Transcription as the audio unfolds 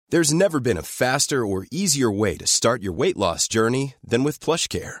There's never been a faster or easier way to start your weight loss journey than with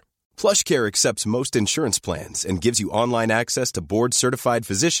PlushCare. PlushCare accepts most insurance plans and gives you online access to board-certified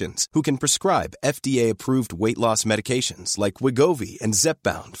physicians who can prescribe FDA-approved weight loss medications like Wegovy and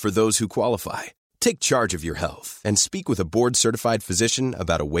Zepbound for those who qualify. Take charge of your health and speak with a board-certified physician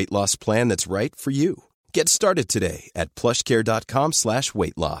about a weight loss plan that's right for you. Get started today at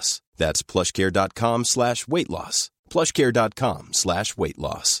plushcare.com/weight-loss. That's plushcare.com/weight-loss.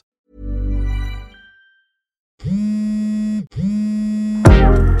 plushcare.com/weight-loss.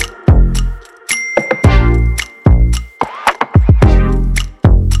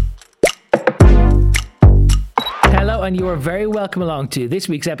 Hello, and you are very welcome along to this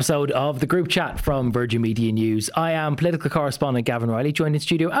week's episode of the Group Chat from Virgin Media News. I am political correspondent Gavin Riley, joined in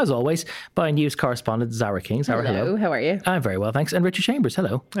studio as always by news correspondent Zara King. Zara, hello. How are you? I'm very well, thanks. And Richard Chambers,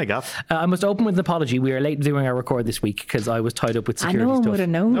 hello. Hey, Gav. I must open with an apology. We are late doing our record this week because I was tied up with security stuff. I would have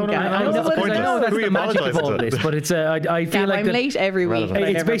known. No, I know that's the magic of all this, but it's I feel like I'm late every week.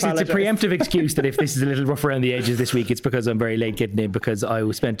 It's basically a preemptive excuse that if this is a little rough around the edges this week, it's because I'm very late getting in, because I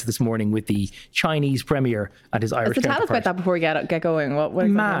was spent this morning with the Chinese premier and his Irish counterpart. Tell us about that before we get going. What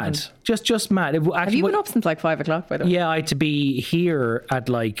mad, just mad. Have you been up since like 5 o'clock, by the way? Yeah, I had to be here at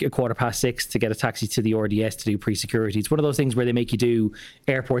like 6:15 to get a taxi to the RDS to do pre-security. It's one of those things where they make you do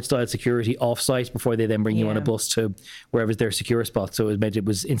airport style security off-site before they then bring you on a bus to wherever's their secure spot. So it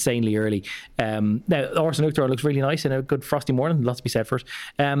was insanely early. Now Orson Outdoor looks really nice in a good frosty morning, lots to be said for it.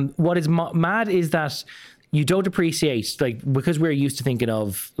 What is mad is that you don't appreciate, like, because we're used to thinking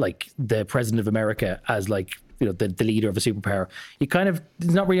of like the president of America as like, you know, the leader of a superpower. You kind of,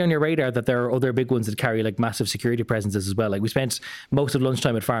 it's not really on your radar that there are other big ones that carry like massive security presences as well. Like we spent most of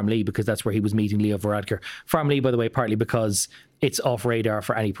lunchtime at Farmlee because that's where he was meeting Leo Varadkar. Farmlee, by the way, partly because it's off radar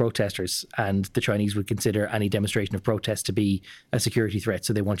for any protesters, and the Chinese would consider any demonstration of protest to be a security threat.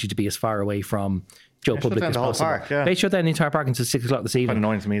 So they want you to be as far away from Joe Public as possible. Park, yeah. They shut down the entire park until 6 o'clock this evening. Quite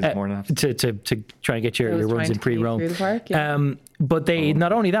annoying to me this morning. To try and get your runs in pre-Rome. But they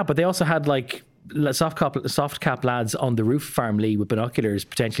not only that, but they also had like soft cap lads on the roof of Farmlee with binoculars,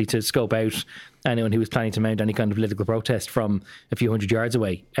 potentially to scope out anyone who was planning to mount any kind of political protest from a few hundred yards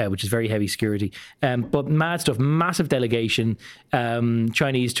away, which is very heavy security. But mad stuff, massive delegation,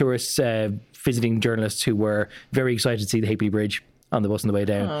 Chinese tourists, visiting journalists who were very excited to see the Halfpenny Bridge on the bus on the way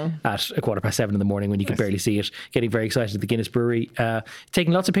down at 7:15 in the morning when you could barely see it, getting very excited at the Guinness Brewery,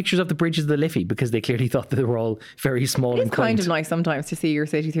 taking lots of pictures of the bridges of the Liffey because they clearly thought that they were all very small and quaint. It's kind of nice sometimes to see your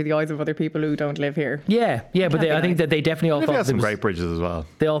city through the eyes of other people who don't live here. Yeah, but I think that they definitely all thought had some great bridges as well.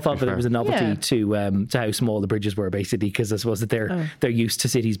 They all thought that it was a novelty to how small the bridges were, basically, because I suppose that they're used to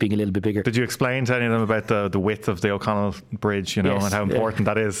cities being a little bit bigger. Did you explain to any of them about the width of the O'Connell Bridge, and how important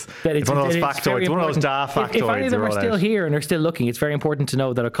that is? It's one of those factoids, one of those daft factoids. If any of them are still here and are still looking, it's very important to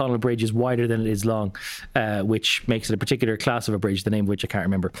know that O'Connell Bridge is wider than it is long, which makes it a particular class of a bridge, the name of which I can't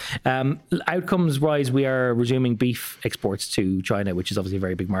remember. Outcomes wise, we are resuming beef exports to China, which is obviously a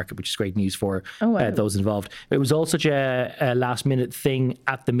very big market, which is great news for those involved. It was all such a last minute thing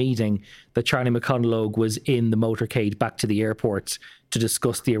at the meeting that Charlie McConalogue was in the motorcade back to the airport to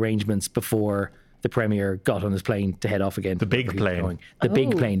discuss the arrangements before the Premier got on his plane to head off again. The big plane.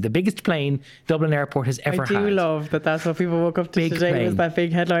 Big plane. The biggest plane Dublin Airport has ever had. I do love that that's what people woke up to big today plane. Was that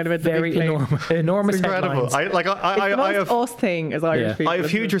big headline about the big plane. Enormous incredible. I have us thing as Irish people. I have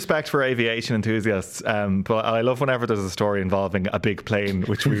huge respect for aviation enthusiasts, but I love whenever there's a story involving a big plane,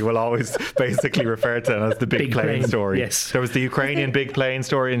 which we will always basically refer to as the big plane story. Yes. There was the Ukrainian big plane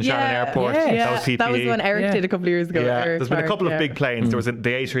story in Shannon Airport. That was PPE. That was one Eric did a couple of years ago. Yeah. There's been a couple of big planes. There was the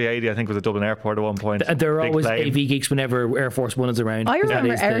A380, I think, was a Dublin Airport at one point. There are always AV geeks whenever Air Force One is around. I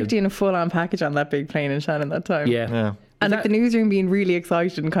remember Eric doing a full-on package on that big plane in Shannon that time. Yeah. And like the newsroom being really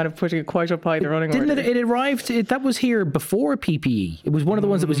excited and kind of putting it quite up high the running order. Didn't it arrived? That was here before PPE. It was one of the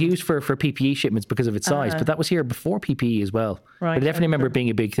ones that was used for PPE shipments because of its size, but that was here before PPE as well. Right. But I definitely remember it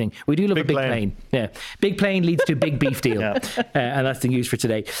being a big thing. We do love a big plane. Yeah, big plane leads to big beef deal, and that's the news for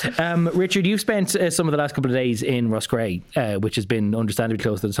today. Richard, you've spent some of the last couple of days in Roscrea, which has been understandably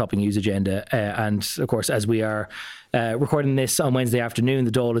close to the topping news agenda, and of course, as we are recording this on Wednesday afternoon,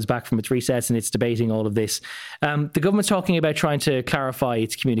 the Dáil is back from its recess and it's debating all of this. The government's talking about trying to clarify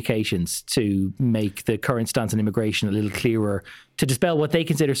its communications to make the current stance on immigration a little clearer, to dispel what they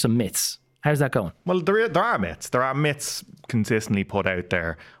consider some myths. How's that going? Well, there are myths. There are myths consistently put out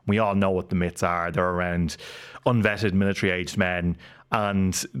there. We all know what the myths are. They're around unvetted military-aged men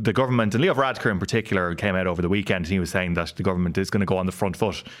And the government, and Leo Varadkar in particular, came out over the weekend and he was saying that the government is going to go on the front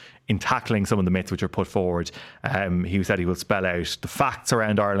foot in tackling some of the myths which are put forward. He said he will spell out the facts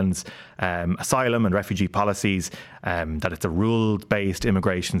around Ireland's asylum and refugee policies, that it's a rule-based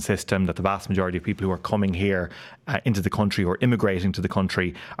immigration system, that the vast majority of people who are coming here into the country or immigrating to the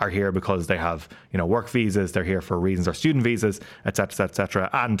country are here because they have, work visas, they're here for reasons, or student visas, etc.,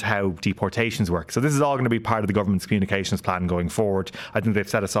 and how deportations work. So this is all going to be part of the government's communications plan going forward. I think they've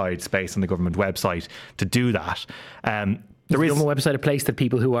set aside space on the government website to do that. There is a website, a place that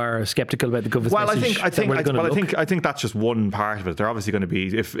people who are sceptical about the government's message. I think that's just one part of it. They're obviously going to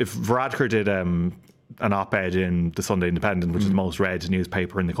be, if Varadkar did an op-ed in the Sunday Independent, which is the most read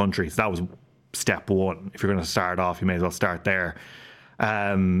newspaper in the country, so that was step one. If you're going to start off, you may as well start there.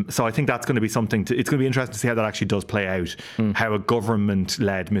 So I think that's going to be something it's going to be interesting to see how that actually does play out, how a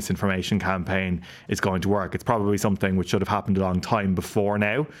government-led misinformation campaign is going to work. It's probably something which should have happened a long time before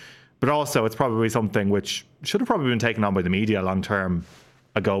now, but also it's probably something which should have probably been taken on by the media a long term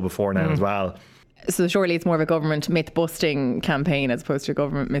ago before now as well. So surely it's more of a government myth-busting campaign as opposed to a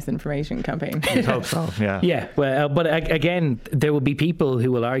government misinformation campaign. I hope so, yeah. Yeah, well, but again, there will be people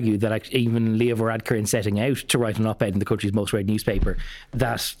who will argue that even Leo Varadkar, in setting out to write an op-ed in the country's most read newspaper,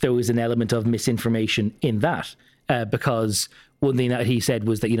 that there was an element of misinformation in that, because one thing that he said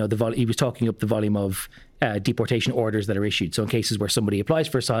was that, he was talking up the volume of deportation orders that are issued. So in cases where somebody applies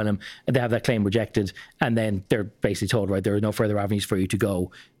for asylum and they have that claim rejected, and then they're basically told, right, there are no further avenues for you to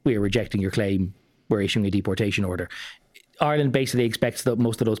go. We are rejecting your claim. We're issuing a deportation order. Ireland basically expects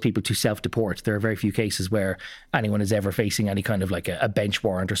most of those people to self-deport. There are very few cases where anyone is ever facing any kind of like a bench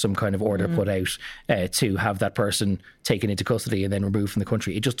warrant or some kind of order put out to have that person taken into custody and then removed from the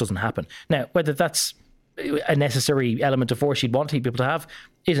country. It just doesn't happen. Now, whether that's a necessary element of force you'd want people to have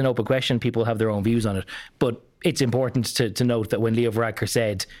is an open question. People have their own views on it. But it's important to note that when Leo Varadkar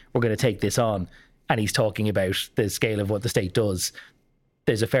said, we're going to take this on, and he's talking about the scale of what the state does,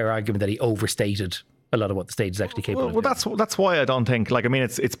 there's a fair argument that he overstated a lot of what the state is actually capable of doing. Well, that's why I don't think,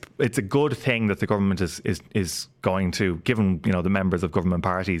 it's a good thing that the government is going to, given, the members of government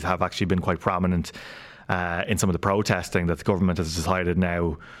parties have actually been quite prominent in some of the protesting, that the government has decided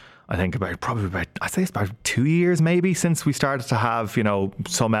now, I think I'd say it's about 2 years maybe since we started to have,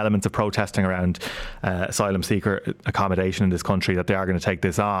 some elements of protesting around asylum seeker accommodation in this country, that they are going to take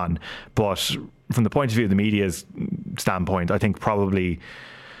this on. But from the point of view of the media's standpoint, I think probably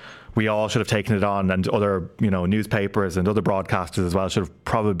we all should have taken it on, and other, newspapers and other broadcasters as well should have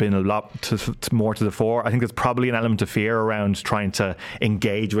probably been a lot more to the fore. I think there's probably an element of fear around trying to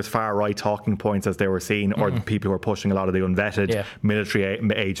engage with far right talking points as they were seen, or the people who are pushing a lot of the unvetted military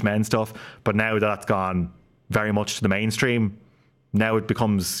age men stuff. But now that's gone very much to the mainstream. Now it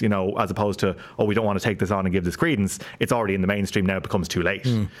becomes, as opposed to, we don't want to take this on and give this credence, it's already in the mainstream now, it becomes too late.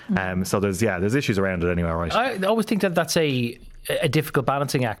 So there's issues around it anyway, right? I always think that that's a difficult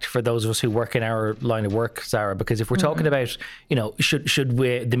balancing act for those of us who work in our line of work, Sarah, because if we're talking about, should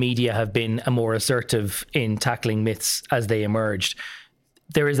the media have been more assertive in tackling myths as they emerged,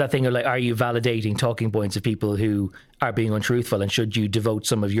 there is that thing of are you validating talking points of people who are being untruthful, and should you devote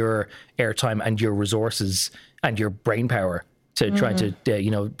some of your airtime and your resources and your brain power to try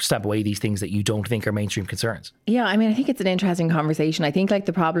to, stamp away these things that you don't think are mainstream concerns? Yeah, I think it's an interesting conversation. I think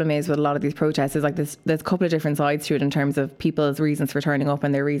the problem is with a lot of these protests is there's a couple of different sides to it in terms of people's reasons for turning up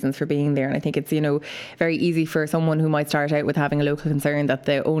and their reasons for being there. And I think it's, very easy for someone who might start out with having a local concern that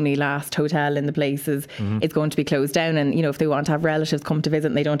the only last hotel in the place is going to be closed down. And, if they want to have relatives come to visit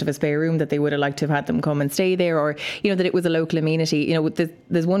and they don't have a spare room, that they would have liked to have had them come and stay there, or, that it was a local amenity.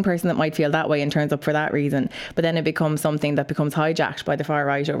 There's one person that might feel that way and turns up for that reason. But then it becomes something that becomes hijacked by the far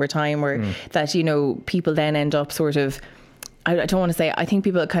right over time, where that people then end up sort of, I don't want to say, I think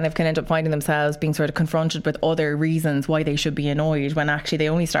people kind of can end up finding themselves being sort of confronted with other reasons why they should be annoyed, when actually they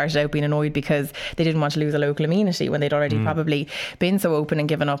only started out being annoyed because they didn't want to lose a local amenity when they'd already probably been so open and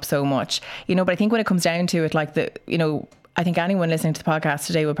given up so much. But I think when it comes down to it, I think anyone listening to the podcast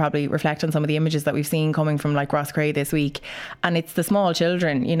today will probably reflect on some of the images that we've seen coming from Roscrea this week. And it's the small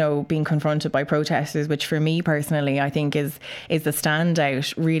children, being confronted by protesters, which for me personally, I think is the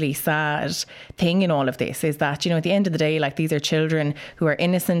standout, really sad thing in all of this, is that, at the end of the day, these are children who are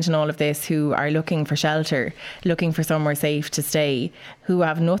innocent in all of this, who are looking for shelter, looking for somewhere safe to stay, who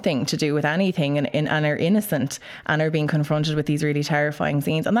have nothing to do with anything and are innocent and are being confronted with these really terrifying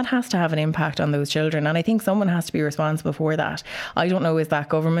scenes. And that has to have an impact on those children. And I think someone has to be responsible for that. I don't know, is that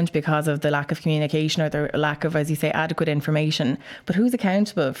government because of the lack of communication or the lack of, as you say, adequate information? But who's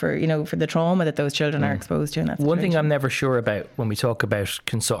accountable for the trauma that those children are exposed to in that situation? One thing I'm never sure about when we talk about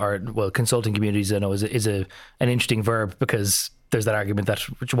consulting communities, I know is an interesting verb, because there's that argument that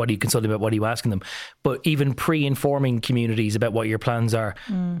what are you consulting about, what are you asking them? But even pre-informing communities about what your plans are,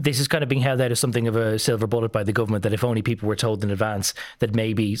 this is kind of being held out as something of a silver bullet by the government, that if only people were told in advance that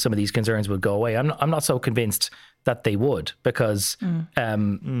maybe some of these concerns would go away. I'm not so convinced that they would, because you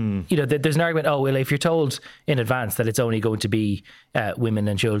know, there's an argument, oh well, if you're told in advance that it's only going to be women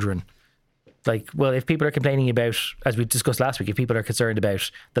and children, like, well, if people are complaining about, as we discussed last week, if people are concerned about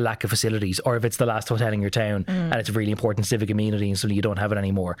the lack of facilities, or if it's the last hotel in your town and it's a really important civic amenity and suddenly you don't have it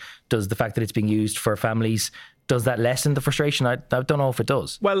anymore, does the fact that it's being used for families, does that lessen the frustration? I don't know if it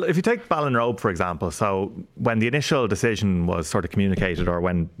does. Well, if you take Ballinrobe, for example, so when the initial decision was sort of communicated, or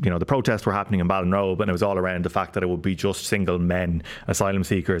when, you know, the protests were happening in Ballinrobe, and it was all around the fact that it would be just single men, asylum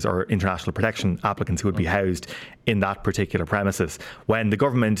seekers or international protection applicants who would be housed in that particular premises. When the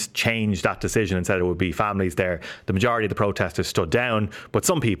government changed that decision and said it would be families there, the majority of the protesters stood down, but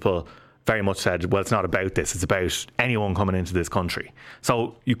some people very much said, well, it's not about this, it's about anyone coming into this country.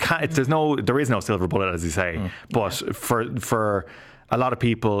 So you can't, there is no silver bullet, as you say, but for a lot of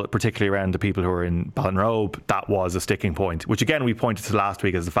people, particularly around the people who are in Ballinrobe, that was a sticking point, which again we pointed to last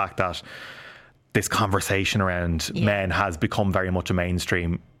week as the fact that this conversation around men has become very much a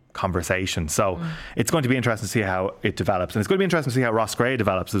mainstream conversation. So it's going to be interesting to see how it develops, and it's going to be interesting to see how Roscrea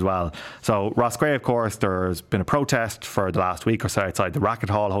develops as well. So Roscrea, of course, there's been a protest for the last week or so outside the Racket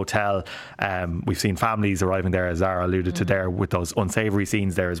Hall Hotel. We've seen families arriving there, as Zara alluded to there, with those unsavoury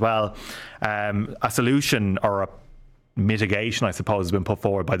scenes there as well. A solution, or a mitigation, I suppose, has been put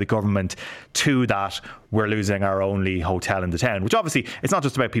forward by the government to that. We're losing our only hotel in the town, which obviously it's not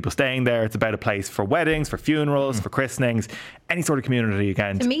just about people staying there, it's about a place for weddings, for funerals, for christenings, any sort of community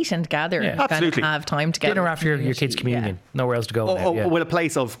again. To meet and gather, absolutely. Kind of have time together. Dinner after your kids' communion, nowhere else to go. With a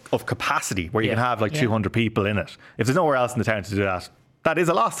place of capacity where you can have like 200 people in it. If there's nowhere else in the town to do that, that is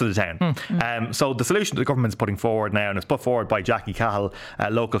a loss to the town. So the solution the government's putting forward now, and it's put forward by Jackie Cahill,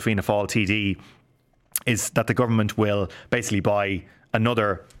 local Fianna Fáil TD, is that the government will basically buy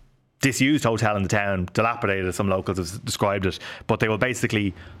another disused hotel in the town, dilapidated as some locals have described it, but they will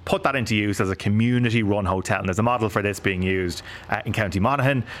basically put that into use as a community run hotel. And there's a model for this being used in County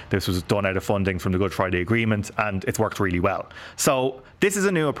Monaghan. This was done out of funding from the Good Friday Agreement, and it's worked really well. So this is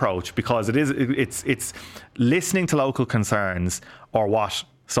a new approach, because it's listening to local concerns, or what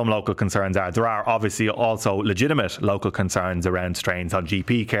some local concerns are. There are obviously also legitimate local concerns around strains on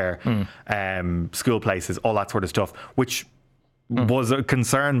GP care, school places, all that sort of stuff, which was a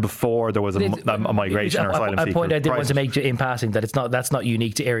concern before there was a migration or asylum seeker. A point I did want to make in passing, that that's not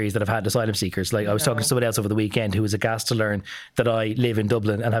unique to areas that have had asylum seekers. Like I was talking to someone else over the weekend who was aghast to learn that I live in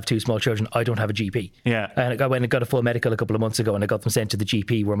Dublin and have 2 small children. I don't have a GP. Yeah. And I went and got a full medical a couple of months ago, and I got them sent to the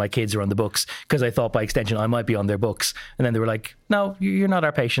GP where my kids are on the books, because I thought by extension I might be on their books. And then they were like, no, you're not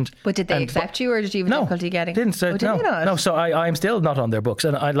our patient. But did they accept you, or did you have difficulty getting? No. So I'm still not on their books,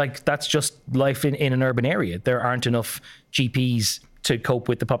 and that's just life in an urban area. There aren't enough GPs to cope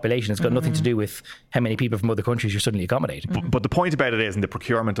with the population. It's got nothing to do with how many people from other countries you're suddenly accommodating. But the point about it is, in the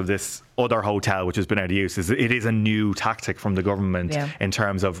procurement of this other hotel, which has been out of use, is it is a new tactic from the government in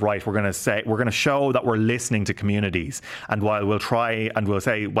terms of, right, we're going to show that we're listening to communities, and while we'll try and we'll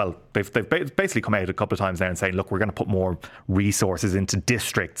say, well, they've basically come out a couple of times now and saying, look, we're going to put more resources into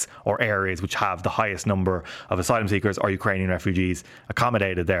districts or areas which have the highest number of asylum seekers or Ukrainian refugees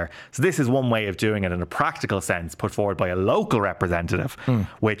accommodated there. So this is one way of doing it in a practical sense, put forward by a local representative,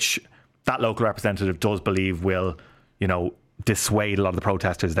 which that local representative does believe will, dissuade a lot of the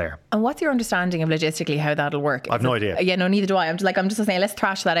protesters there. And what's your understanding of logistically how that'll work? I've no idea. Yeah, no, neither do I. I'm just saying, let's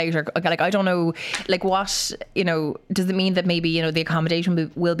thrash that out. Or like, I don't know, like what, does it mean that maybe, the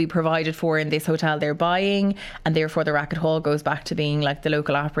accommodation will be provided for in this hotel they're buying, and therefore the Racket Hall goes back to being like the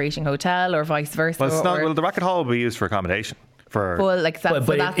local operating hotel, or vice versa? Well, the Racket Hall will be used for accommodation. If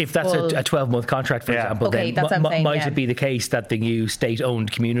that's a 12-month contract, for example, then might it be the case that the new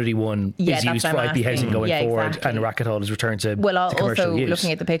state-owned community one is used for IP housing going forward, and the Racket Hall is returned to commercial use?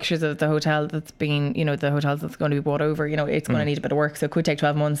 Looking at the pictures of the hotel that's been, the hotels that's going to be brought over, it's going to need a bit of work, so it could take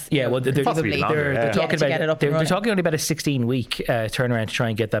 12 months. Yeah, well, they're talking only about a 16-week turnaround to try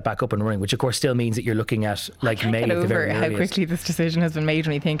and get that back up and running, which of course still means that you're looking at like May at the very earliest. How quickly this decision has been made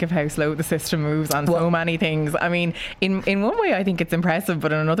when you think of how slow the system moves on so many things. I mean, in one way I think it's impressive,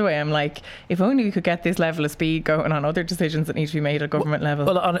 but in another way I'm like, if only we could get this level of speed going on other decisions that need to be made at government level.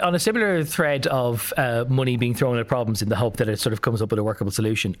 Well, on a similar thread of money being thrown at problems in the hope that it sort of comes up with a workable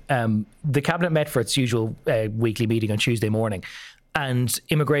solution, the Cabinet met for its usual weekly meeting on Tuesday morning, and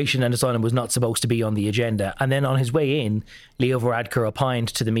immigration and asylum was not supposed to be on the agenda. And then on his way in, Leo Varadkar opined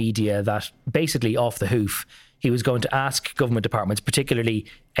to the media that basically off the hoof, he was going to ask government departments, particularly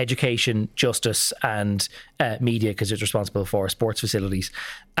education, justice and media, because it's responsible for sports facilities,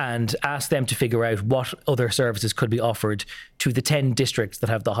 and ask them to figure out what other services could be offered to the 10 districts that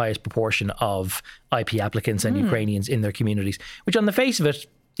have the highest proportion of IP applicants and Ukrainians in their communities, which on the face of it,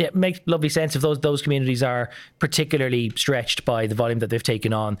 yeah, makes lovely sense. If those communities are particularly stretched by the volume that they've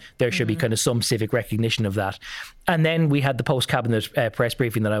taken on, there should be kind of some civic recognition of that. And then we had the post-cabinet press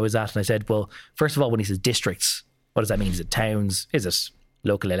briefing that I was at, and I said, well, first of all, when he says districts, what does that mean? Is it towns? Is it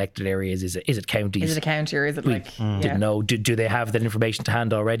local elected areas? Is it counties? Is it a county or is it like... Didn't know. Do they have that information to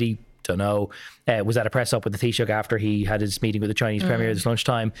hand already? Don't know. Was at a press up with the Taoiseach after he had his meeting with the Chinese Premier this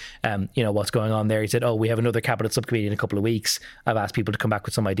lunchtime. What's going on there? He said, we have another cabinet subcommittee in a couple of weeks. I've asked people to come back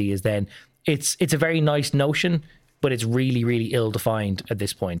with some ideas then. It's a very nice notion, but it's really, really ill-defined at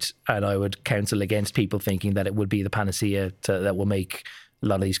this point. And I would counsel against people thinking that it would be the panacea that will make a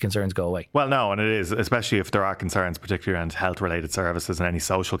lot of these concerns go away. Well, no, and it is, especially if there are concerns, particularly around health-related services and any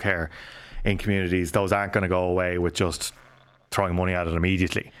social care in communities. Those aren't going to go away with just throwing money at it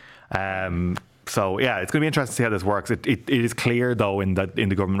immediately. So yeah, it's going to be interesting to see how this works. It is clear though in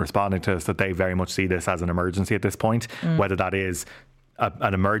the government responding to us that they very much see this as an emergency at this point, whether that is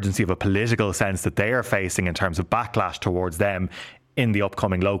an emergency of a political sense that they are facing in terms of backlash towards them in the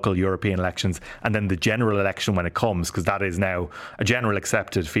upcoming local European elections, and then the general election when it comes, because that is now a general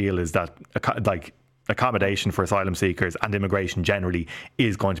accepted feel is that accommodation for asylum seekers and immigration generally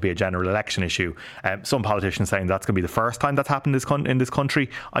is going to be a general election issue. Some politicians saying that's going to be the first time that's happened in this country.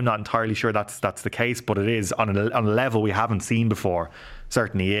 I'm not entirely sure that's the case, but it is on a level we haven't seen before.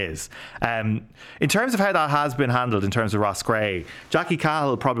 Certainly is. In terms of how that has been handled in terms of Roscrea, Jackie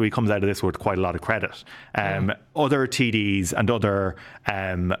Cahill probably comes out of this with quite a lot of credit. Other TDs and other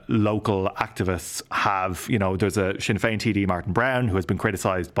local activists have, there's a Sinn Féin TD, Martin Brown, who has been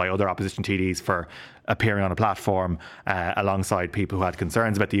criticised by other opposition TDs for appearing on a platform alongside people who had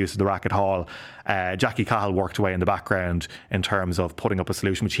concerns about the use of the Racket Hall. Jackie Cahill worked away in the background in terms of putting up a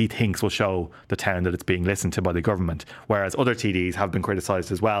solution which he thinks will show the town that it's being listened to by the government, whereas other TDs have been criticised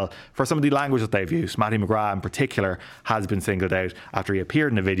as well for some of the language that they've used. Matty McGrath in particular has been singled out after he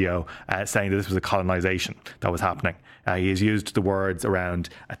appeared in a video saying that this was a colonisation that was happening. He has used the words around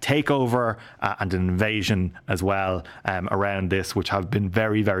a takeover and an invasion as well around this, which have been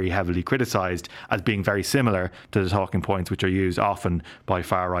very, very heavily criticised as being very similar to the talking points which are used often by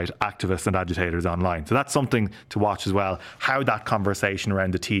far-right activists and agitators online. So that's something to watch as well, how that conversation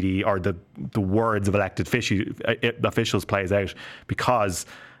around the TD or the words of elected officials plays out, because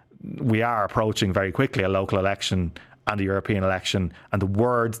we are approaching very quickly a local election and a European election, and the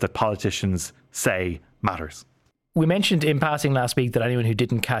words that politicians say matters. We mentioned in passing last week that anyone who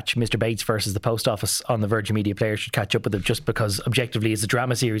didn't catch Mr. Bates versus the Post Office on the Virgin Media Player should catch up with it, just because objectively as a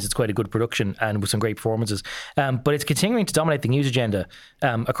drama series it's quite a good production and with some great performances. But it's continuing to dominate the news agenda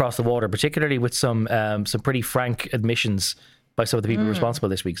across the water, particularly with some pretty frank admissions by some of the people responsible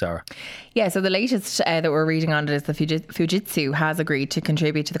this week, Sarah. Yeah, so the latest that we're reading on it is the Fujitsu has agreed to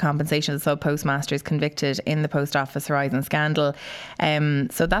contribute to the compensation of the sub-postmasters convicted in the Post Office Horizon scandal.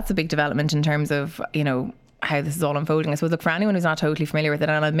 So that's a big development in terms of, how this is all unfolding. I suppose, look, for anyone who's not totally familiar with it,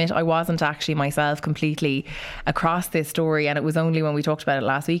 and I'll admit I wasn't actually myself completely across this story, and it was only when we talked about it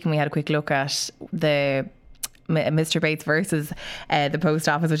last week and we had a quick look at the Mr. Bates versus the Post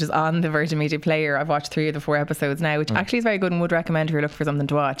Office, which is on the Virgin Media Player. I've watched 3 of the 4 episodes now, which actually is very good and would recommend if you're looking for something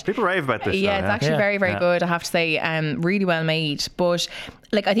to watch. People rave about this. Yeah, it's actually very, very good, I have to say. Really well made. But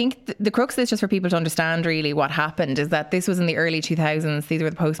I think the crux of this, just for people to understand really what happened, is that this was in the early 2000s. These were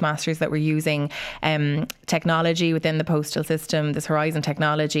the postmasters that were using technology within the postal system, this Horizon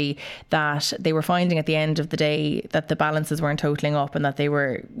technology, that they were finding at the end of the day that the balances weren't totaling up and that they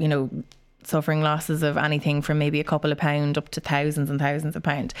were, suffering losses of anything from maybe a couple of pound up to thousands and thousands of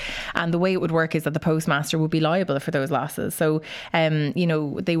pound. And the way it would work is that the postmaster would be liable for those losses. So,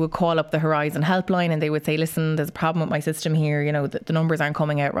 they would call up the Horizon helpline and they would say, listen, there's a problem with my system here. The numbers aren't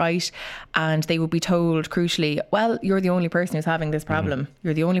coming out right. And they would be told, crucially, well, you're the only person who's having this problem.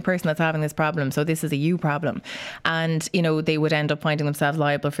 You're the only person that's having this problem. So this is a you problem. And, they would end up finding themselves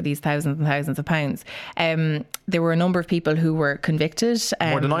liable for these thousands and thousands of pounds. There were a number of people who were convicted.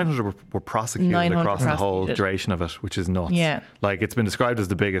 More than 900 were prosecuted across the whole duration of it, which is nuts. Yeah. It's been described as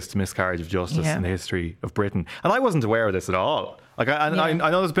the biggest miscarriage of justice in the history of Britain. And I wasn't aware of this at all. I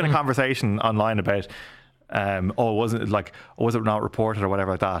know there's been a conversation online about was it not reported or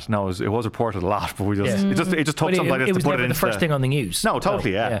whatever like that? No, it was reported a lot, but it just took something like this to put it into the first thing on the news. No,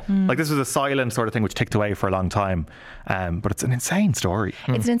 totally, like this was a silent sort of thing which ticked away for a long time, but it's an insane story.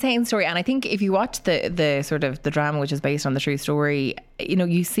 It's an insane story, and I think if you watch the sort of the drama which is based on the true story,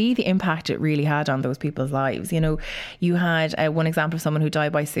 you see the impact it really had on those people's lives. You had one example of someone who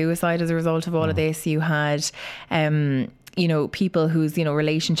died by suicide as a result of all of this. You had people whose,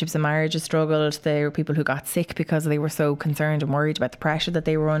 relationships and marriages struggled. There were people who got sick because they were so concerned and worried about the pressure that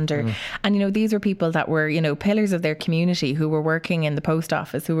they were under. And, these were people that were, pillars of their community, who were working in the post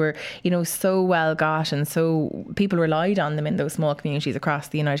office, who were, so well got, and so people relied on them in those small communities across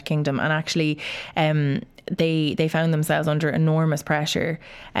the United Kingdom. And actually, they found themselves under enormous pressure.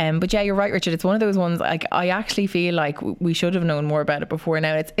 But yeah, you're right, Richard. It's one of those ones, like, I actually feel like we should have known more about it before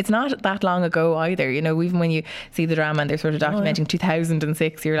now. It's not that long ago either. Even when you see the drama and they're sort of documenting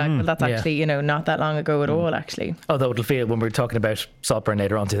 2006, you're like, well, that's actually, not that long ago at all, actually. Although it'll feel, when we're talking about Saltburn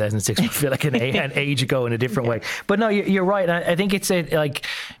later on, 2006, it'll feel like an age ago in a different way. But no, you're right. I think it's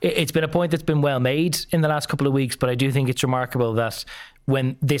been a point that's been well made in the last couple of weeks, but I do think it's remarkable that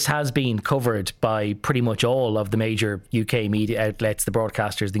when this has been covered by pretty much all of the major UK media outlets, the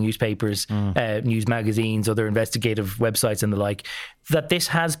broadcasters, the newspapers, news magazines, other investigative websites and the like, that this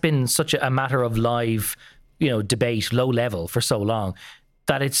has been such a matter of live, debate, low level for so long,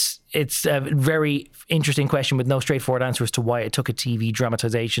 that it's a very interesting question with no straightforward answer as to why it took a TV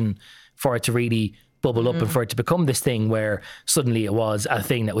dramatisation for it to really bubble up and for it to become this thing where suddenly it was a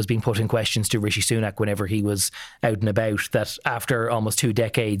thing that was being put in questions to Rishi Sunak whenever he was out and about, that after almost 2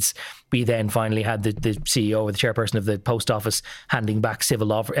 decades we then finally had the CEO or the chairperson of the post office handing back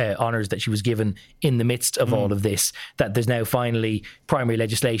civil honours that she was given in the midst of all of this, that there's now finally primary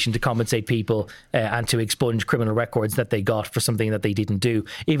legislation to compensate people and to expunge criminal records that they got for something that they didn't do.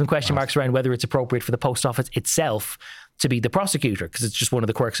 Even question marks around whether it's appropriate for the post office itself to be the prosecutor, because it's just one of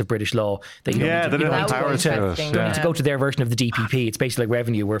the quirks of British law that you don't need to go to their version of the DPP. It's basically like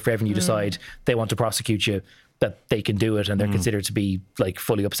revenue, where if revenue decide they want to prosecute you, that they can do it, and they're considered to be like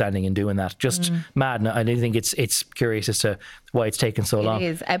fully upstanding in doing that. Just mad. I do think it's curious as to why it's taken so long. It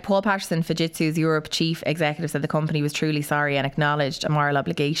is. Paul Patterson, Fujitsu's Europe chief executive, said the company was truly sorry and acknowledged a moral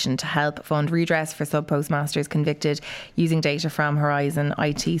obligation to help fund redress for sub-postmasters convicted using data from Horizon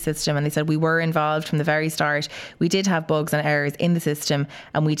IT system. And they said, we were involved from the very start. We did have bugs and errors in the system,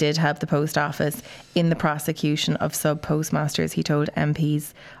 and we did help the post office in the prosecution of sub-postmasters, he told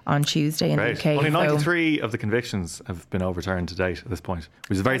MPs on Tuesday in the UK. Only 93 of the convictions have been overturned to date at this point,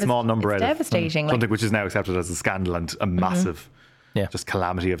 which is a very small number out of something which is now accepted as a scandal and a massive just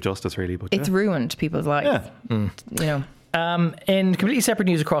calamity of justice, really. But it's ruined people's lives. In completely separate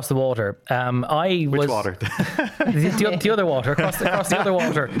news across the water, Which water? the other water, across the other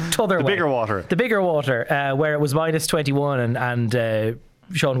water, the bigger water, where it was minus 21 and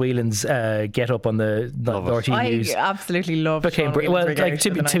Sean Whelan's get up on the RT News. I absolutely love Sean Whelan's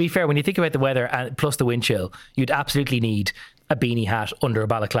to be fair, when you think about the weather and plus the wind chill, you'd absolutely need a beanie hat under a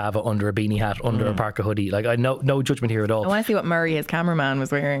balaclava, under a beanie hat, under a parka hoodie. Like, I no judgment here at all. I want to see what Murray, his cameraman,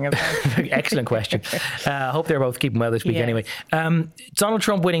 was wearing as well. Excellent question. I hope they're both keeping well this week anyway. Donald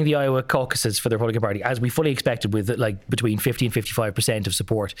Trump winning the Iowa caucuses for the Republican Party, as we fully expected, with like between 50 and 55% of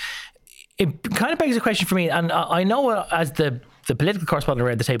support. It kind of begs a question for me, and I know as the political correspondent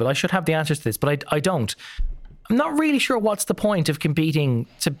around the table, I should have the answers to this, but I don't. I'm not really sure what's the point of competing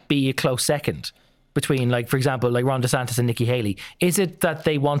to be a close second between, like, for example, like Ron DeSantis and Nikki Haley. Is it that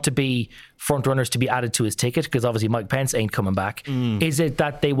they want to be front runners to be added to his ticket because obviously Mike Pence ain't coming back? Is it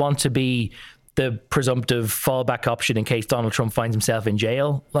that they want to be the presumptive fallback option in case Donald Trump finds himself in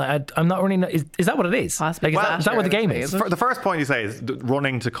jail? Like, I'm not really. Is that what it is? Possibly. Like, is that what the game is? The first point you say is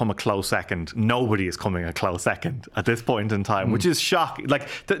running to come a close second. Nobody is coming a close second at this point in time, which is shocking. Like,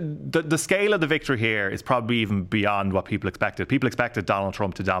 the scale of the victory here is probably even beyond what people expected. People expected Donald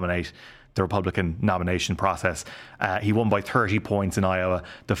Trump to dominate the Republican nomination process. He won by 30 points in Iowa.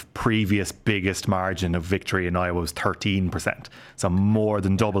 The previous biggest margin of victory in Iowa was 13%, so more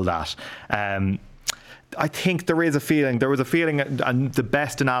than double that. I think there was a feeling, and the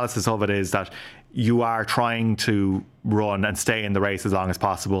best analysis of it is that you are trying to run and stay in the race as long as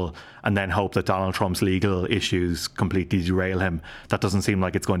possible and then hope that Donald Trump's legal issues completely derail him. That doesn't seem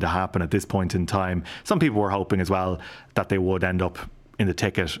like it's going to happen at this point in time. Some people were hoping as well that they would end up in the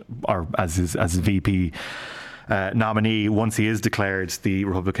ticket or as VP nominee once he is declared the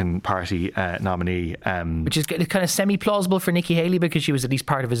Republican Party nominee. Which is kind of semi-plausible for Nikki Haley because she was at least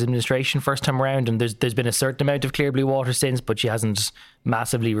part of his administration first time around, and there's been a certain amount of clear blue water since, but she hasn't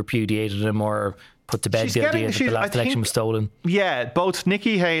massively repudiated him or put to bed the idea that the last election was stolen. Yeah, both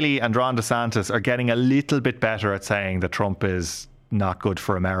Nikki Haley and Ron DeSantis are getting a little bit better at saying that Trump is not good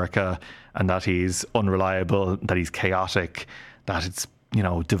for America and that he's unreliable, that he's chaotic, that it's,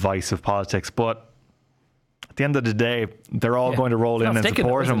 divisive politics. But at the end of the day, they're all going to roll in and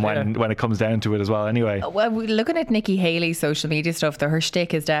support him when it comes down to it as well anyway. Well, looking at Nikki Haley's social media stuff, her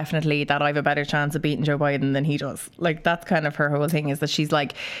shtick is definitely that I have a better chance of beating Joe Biden than he does. Like, that's kind of her whole thing, is that she's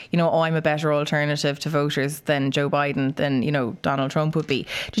like, I'm a better alternative to voters than Joe Biden, than, Donald Trump would be.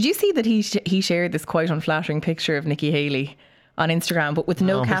 Did you see that he shared this quite unflattering picture of Nikki Haley on Instagram, but with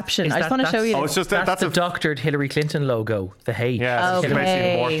no caption? I just want to show you. Oh, it's just that's a doctored Hillary Clinton logo. The hate. Yeah, it's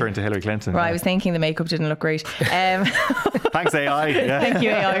basically morphed her into Hillary Clinton. Right, I was thinking the makeup didn't look great. Thanks AI. Yeah. Thank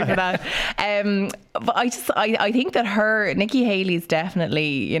you AI for that. But I think that Nikki Haley's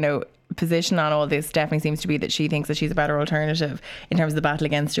definitely, position on all this definitely seems to be that she thinks that she's a better alternative in terms of the battle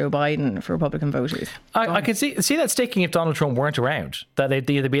against Joe Biden for Republican voters. I could see that sticking if Donald Trump weren't around. That there'd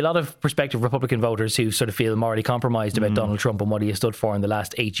be a lot of prospective Republican voters who sort of feel morally compromised about Donald Trump and what he has stood for in the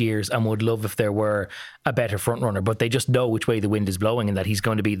last 8 years, and would love if there were a better front runner. But they just know which way the wind is blowing, and that he's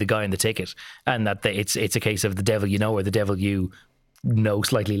going to be the guy on the ticket, and that it's a case of the devil you know or the devil you know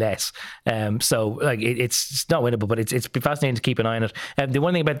slightly less. So it's not winnable, but it's fascinating to keep an eye on it. The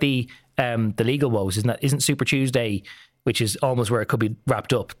one thing about the legal woes isn't Super Tuesday, which is almost where it could be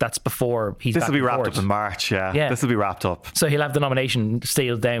wrapped up. That's before he's This back will be in wrapped court. up in March, yeah. This will be wrapped up. So he'll have the nomination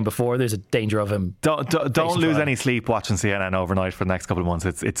sealed down before there's a danger of him. Don't lose any sleep watching CNN overnight for the next couple of months.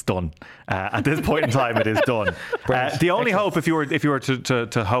 It's done. At this point in time, it is done. The only hope, if you were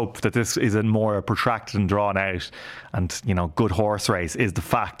to hope that this is a more protracted and drawn out and good horse race, is the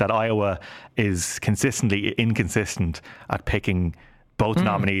fact that Iowa is consistently inconsistent at picking both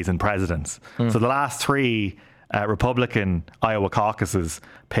nominees and presidents. So the last three Republican Iowa caucuses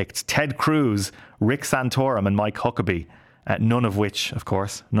picked Ted Cruz, Rick Santorum and Mike Huckabee, none of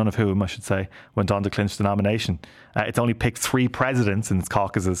whom I should say went on to clinch the nomination. It's only picked 3 presidents in its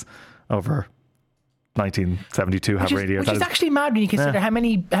caucuses over 1972. Which is actually mad when you consider how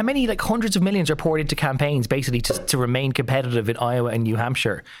many like hundreds of millions are poured into campaigns basically to remain competitive in Iowa and New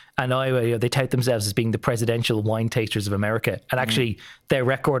Hampshire. And Iowa, they tout themselves as being the presidential wine tasters of America, and actually their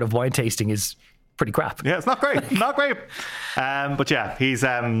record of wine tasting is pretty crap. Yeah, it's not great. Not great. But yeah, he's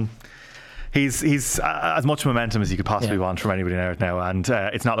as much momentum as you could possibly want from anybody now, and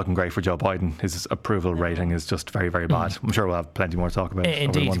it's not looking great for Joe Biden. His approval rating is just very, very bad. I'm sure we'll have plenty more to talk about.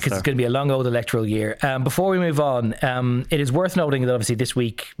 Indeed, because it's going to be a long old electoral year. Before we move on, it is worth noting that obviously this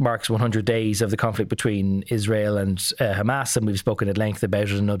week marks 100 days of the conflict between Israel and Hamas, and we've spoken at length about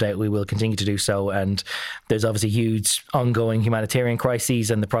it, and no doubt we will continue to do so. And there's obviously huge ongoing humanitarian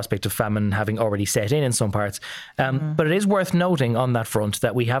crises and the prospect of famine having already set in some parts. But it is worth noting on that front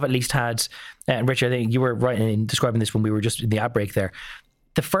that we have at least had, and Richard, I think you were right in describing this when we were just in the ad break there,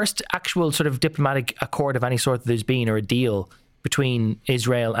 the first actual sort of diplomatic accord of any sort that there's been, or a deal between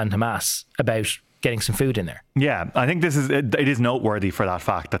Israel and Hamas about getting some food in there. Yeah, I think it is noteworthy for that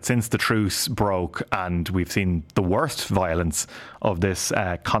fact that since the truce broke and we've seen the worst violence of this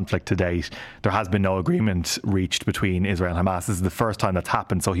conflict to date, there has been no agreement reached between Israel and Hamas. This is the first time that's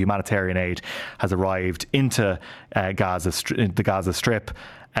happened. So humanitarian aid has arrived into the Gaza Strip.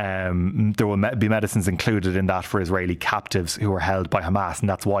 There will be medicines included in that for Israeli captives who are held by Hamas, and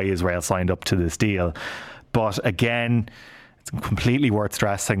that's why Israel signed up to this deal. But again, it's completely worth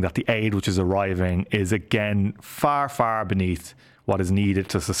stressing that the aid which is arriving is again far, far beneath what is needed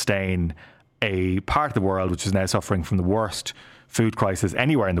to sustain a part of the world which is now suffering from the worst food crisis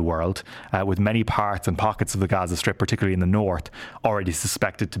anywhere in the world, with many parts and pockets of the Gaza Strip, particularly in the north, already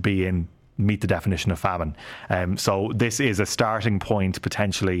suspected to meet the definition of famine. So this is a starting point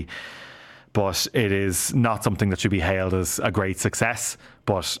potentially, but it is not something that should be hailed as a great success,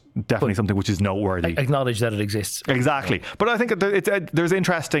 but definitely something which is noteworthy. Acknowledge that it exists. Exactly. But I think there's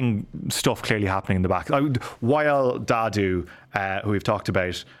interesting stuff clearly happening in the back. Wael Dahdouh, who we've talked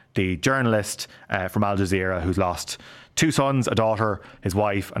about, the journalist from Al Jazeera who's lost 2 sons, a daughter, his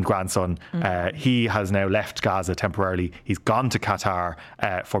wife and grandson. He has now left Gaza temporarily. He's gone to Qatar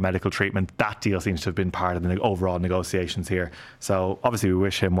for medical treatment. That deal seems to have been part of the overall negotiations here. So obviously we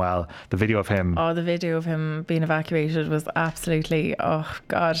wish him well. The video of him being evacuated was absolutely, oh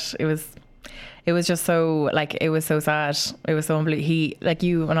God, it was just so, it was so sad. It was so unbelievable. He,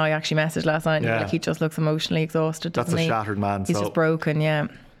 you and I actually messaged last night, and he just looks emotionally exhausted. That's a shattered man. He's just broken, yeah.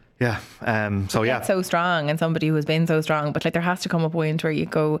 Yeah. So strong, and somebody who has been so strong, but there has to come a point where you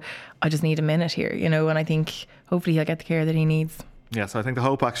go, I just need a minute here, and I think hopefully he'll get the care that he needs. Yeah, so I think the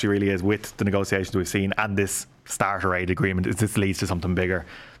hope actually really is with the negotiations we've seen and this starter aid agreement is this leads to something bigger.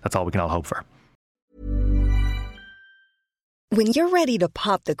 That's all we can all hope for. When you're ready to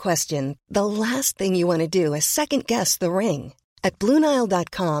pop the question, the last thing you want to do is second-guess the ring. At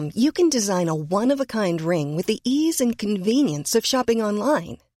BlueNile.com, you can design a one-of-a-kind ring with the ease and convenience of shopping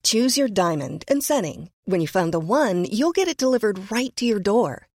online. Choose your diamond and setting. When you find the one, you'll get it delivered right to your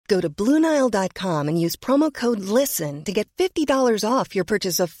door. Go to BlueNile.com and use promo code LISTEN to get $50 off your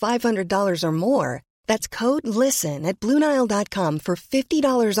purchase of $500 or more. That's code LISTEN at BlueNile.com for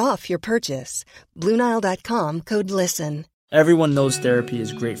 $50 off your purchase. BlueNile.com, code LISTEN. Everyone knows therapy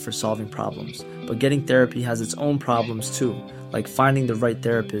is great for solving problems, but getting therapy has its own problems too, like finding the right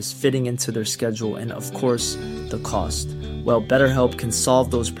therapist, fitting into their schedule, and of course, the cost. Well, BetterHelp can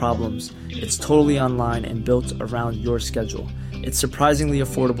solve those problems. It's totally online and built around your schedule. It's surprisingly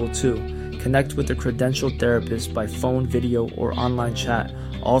affordable too. Connect with a credentialed therapist by phone, video, or online chat,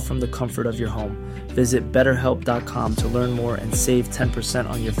 all from the comfort of your home. Visit BetterHelp.com to learn more and save 10%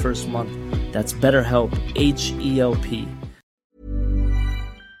 on your first month. That's BetterHelp, H-E-L-P.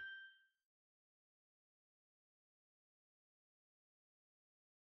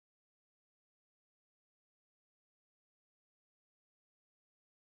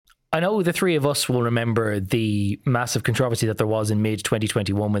 I know the three of us will remember the massive controversy that there was in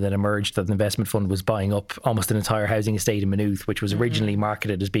mid-2021 when it emerged that the investment fund was buying up almost an entire housing estate in Maynooth, which was originally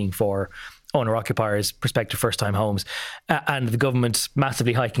marketed as being for owner-occupiers, prospective first-time homes. And the government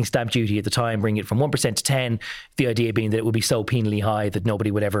massively hiking stamp duty at the time, bringing it from 1% to 10%, the idea being that it would be so penally high that nobody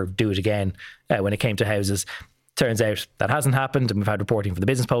would ever do it again when it came to houses. Turns out that hasn't happened, and we've had reporting from the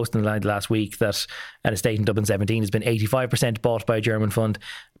Business Post in the last week that an estate in Dublin 17 has been 85% bought by a German fund.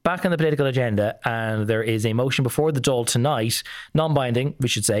 Back on the political agenda, and there is a motion before the Dáil tonight, non-binding, we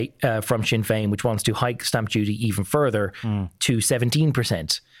should say, from Sinn Féin, which wants to hike stamp duty even further to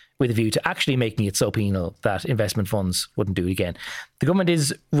 17%, with a view to actually making it so penal that investment funds wouldn't do it again. The government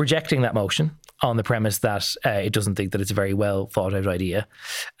is rejecting that motion on the premise that it doesn't think that it's a very well thought out idea.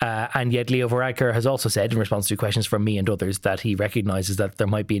 And yet Leo Varadkar has also said, in response to questions from me and others, that he recognises that there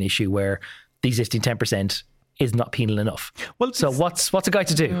might be an issue where the existing 10% is not penal enough. Well, so what's a guy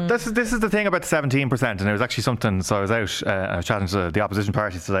to do? This is the thing about the 17%, and it was actually something. So I was out, I was chatting to the opposition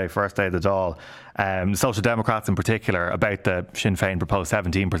parties today, first day of the Dáil, Social Democrats in particular, about the Sinn Féin proposed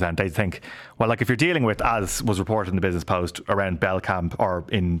 17%. They think, well, like if you're dealing with, as was reported in the Business Post, around Belcamp or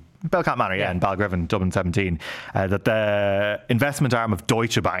in Belcamp Manor, in Balgriffin, Dublin 17, that the investment arm of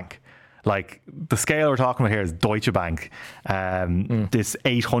Deutsche Bank, like the scale we're talking about here is Deutsche Bank, this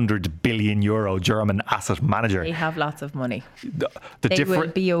 800 billion euro German asset manager. They have lots of money. They will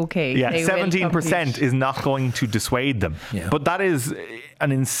be okay. Yeah, 17% is not going to dissuade them. Yeah. But that is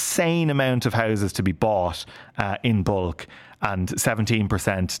an insane amount of houses to be bought in bulk. And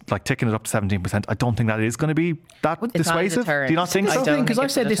 17%, like ticking it up to 17%, I don't think that is going to be that dissuasive. Do you not think so? Because I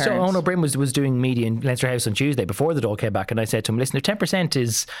said this to Ono Brim was doing media in Leinster House on Tuesday before the Dáil came back, and I said to him, listen, if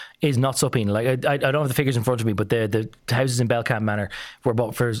 10% is not so penal, like I don't have the figures in front of me, but the houses in Belcamp Manor were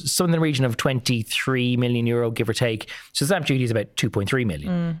bought for something in the region of 23 million euro, give or take. So stamp duty is about 2.3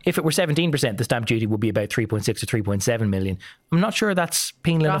 million. If it were 17%, the stamp duty would be about 3.6 to 3.7 million. I'm not sure that's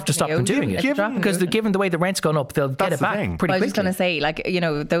penal enough to stop them doing it. Because given the way the rent's gone up, they'll get it back pretty. I was just going to say, like, you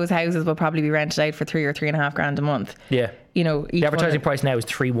know, those houses will probably be rented out for $3,000 or $3,500 a month. Yeah. You know, the advertising price now is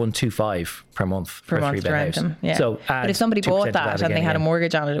 3,125 per month for a 3-bed house. Yeah. So but if somebody bought that and they had a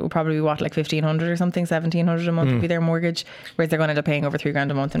mortgage on it, it would probably be what, like 1,500 or something, 1,700 a month would be their mortgage, whereas they're going to end up paying over $3,000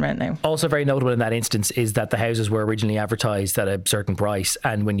 a month in rent now. Also very notable in that instance is that the houses were originally advertised at a certain price,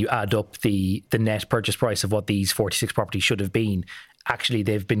 and when you add up the net purchase price of what these 46 properties should have been, actually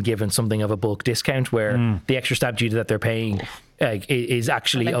they've been given something of a bulk discount where the extra stamp duty that they're paying is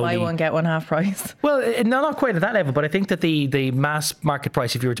actually like only buy one get one half price. Well, not quite at that level, but I think that the mass market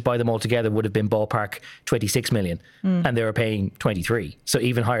price, if you were to buy them all together, would have been ballpark 26 million, and they were paying 23. So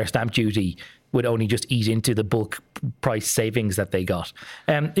even higher stamp duty would only just eat into the bulk price savings that they got.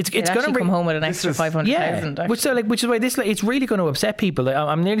 It's going to come home with an extra 500,000. Yeah, which is why it's really going to upset people.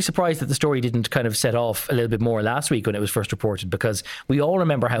 I'm nearly surprised that the story didn't kind of set off a little bit more last week when it was first reported, because we all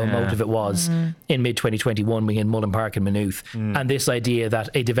remember how emotive it was in mid 2021 in Mullen Park in Maynooth, and this idea that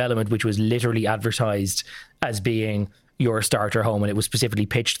a development which was literally advertised as being your starter home, and it was specifically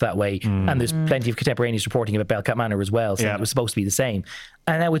pitched that way, and there's plenty of contemporaneous reporting about Belcamp Manor as well, saying it was supposed to be the same,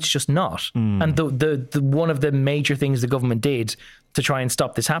 and now it's just not. And the one of the major things the government did to try and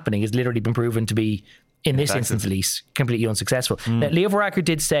stop this happening has literally been proven to be, in this instance at least, completely unsuccessful. Now, Leo Varadkar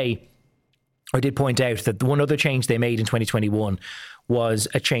did say I did point out that the one other change they made in 2021 was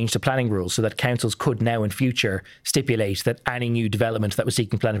a change to planning rules so that councils could now in future stipulate that any new development that was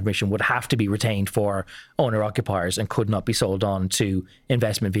seeking planning permission would have to be retained for owner-occupiers and could not be sold on to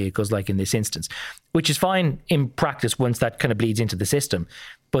investment vehicles like in this instance, which is fine in practice once that kind of bleeds into the system.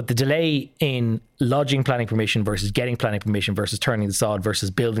 But the delay in lodging planning permission versus getting planning permission versus turning the sod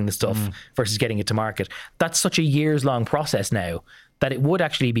versus building the stuff versus getting it to market, that's such a years-long process now that it would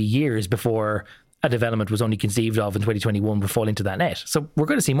actually be years before a development was only conceived of in 2021 would fall into that net. So we're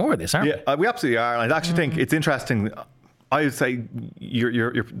going to see more of this, aren't we? Yeah, we absolutely are. And I actually think it's interesting. I would say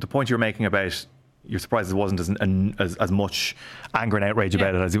the point you're making about you're surprised there wasn't as much anger and outrage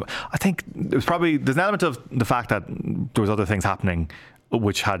about it as you. I think there's an element of the fact that there was other things happening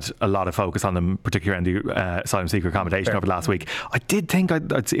which had a lot of focus on them, particularly in the asylum seeker accommodation over the last week. I did think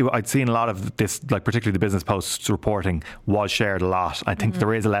I'd seen a lot of this, like particularly the Business Post's reporting was shared a lot. I think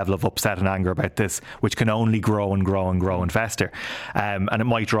there is a level of upset and anger about this, which can only grow and grow and grow and fester. And it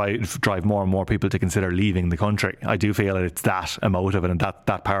might drive more and more people to consider leaving the country. I do feel that it's that emotive and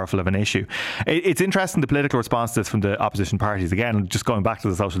that powerful of an issue. It's interesting, the political response to this from the opposition parties. Again, just going back to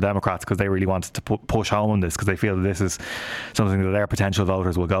the Social Democrats, because they really wanted to push home on this, because they feel that this is something that their potential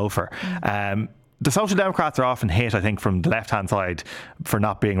voters will go for. The Social Democrats are often hit, I think, from the left-hand side for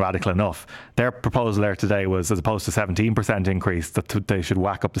not being radical enough. Their proposal there today was, as opposed to 17% increase, that they should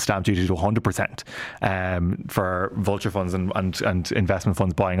whack up the stamp duty to 100% for vulture funds and investment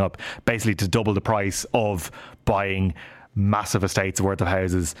funds buying up, basically to double the price of buying massive estates worth of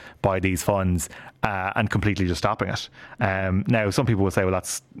houses by these funds and completely just stopping it. Now, some people will say, well,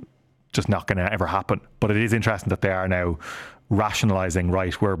 that's just not going to ever happen. But it is interesting that they are now rationalising,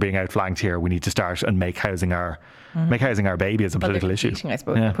 right, we're being outflanked here, we need to start and make housing our baby as a political issue. I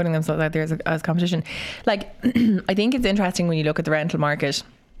suppose, putting themselves out there as competition. Like, I think it's interesting when you look at the rental market.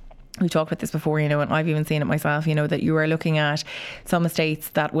 We've talked about this before, and I've even seen it myself, that you are looking at some estates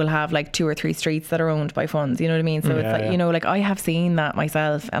that will have like 2 or 3 streets that are owned by funds, you know what I mean? So it's like, like I have seen that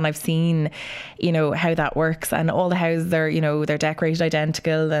myself, and I've seen, how that works, and all the houses are, they're decorated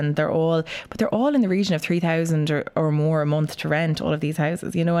identical, and they're all in the region of 3,000 or more a month to rent all of these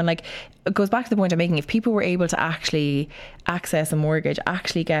houses, and like, it goes back to the point I'm making. If people were able to actually access a mortgage,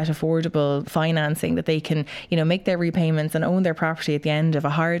 actually get affordable financing that they can, make their repayments and own their property at the end of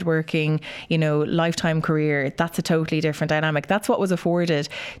a hard-working, lifetime career, that's a totally different dynamic. That's what was afforded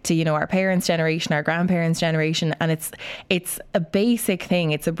to, our parents' generation, our grandparents' generation, and it's a basic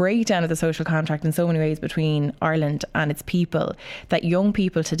thing. It's a breakdown of the social contract in so many ways between Ireland and its people that young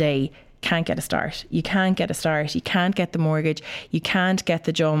people today can't get a start. You can't get a start. You can't get the mortgage. You can't get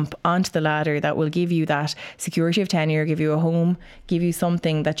the jump onto the ladder that will give you that security of tenure, give you a home, give you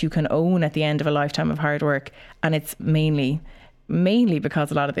something that you can own at the end of a lifetime of hard work. And it's mainly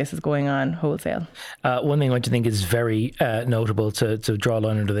because a lot of this is going on wholesale. One thing I think is very notable to draw a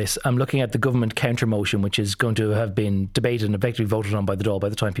line under this, I'm looking at the government counter motion, which is going to have been debated and effectively voted on by the Dáil by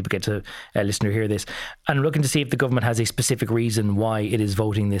the time people get to listen or hear this. And I'm looking to see if the government has a specific reason why it is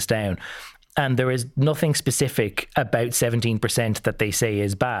voting this down. And there is nothing specific about 17% that they say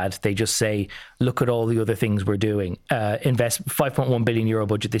is bad. They just say, look at all the other things we're doing. Invest €5.1 billion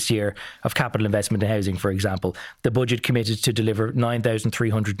budget this year of capital investment in housing, for example. The budget committed to deliver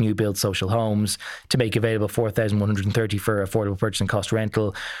 9,300 new build social homes, to make available 4,130 for affordable purchase and cost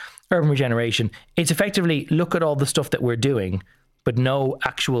rental, urban regeneration. It's effectively, look at all the stuff that we're doing, but no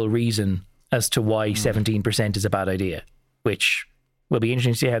actual reason as to why 17% is a bad idea, which will be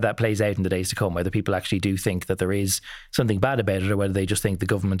interesting to see how that plays out in the days to come, whether people actually do think that there is something bad about it or whether they just think the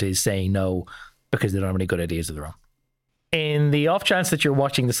government is saying no because they don't have any good ideas of their own. In the off chance that you're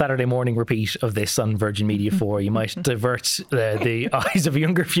watching the Saturday morning repeat of this on Virgin Media 4, you might divert the eyes of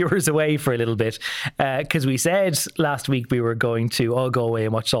younger viewers away for a little bit, because we said last week we were going to all go away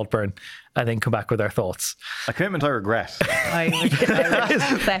and watch Saltburn and then come back with our thoughts. A commitment I regret.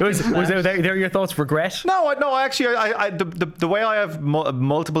 Was there your thoughts? Regret? No. The way I have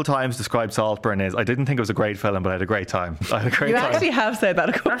multiple times described Saltburn is, I didn't think it was a great film, but I had a great time. You actually have said that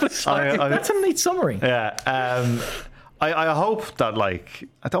a couple of times. That's a neat summary. Yeah. I hope that, like,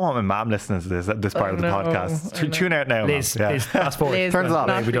 I don't want my mum listening to this part of the podcast. Tune out now, Liz, fast forward. Liz, turns off.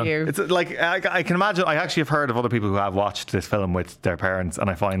 Not for you. It's like, I can imagine. I actually have heard of other people who have watched this film with their parents,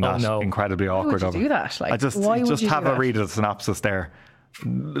 and I find that incredibly awkward. Why would you do that? Like, I just have a read of the synopsis there.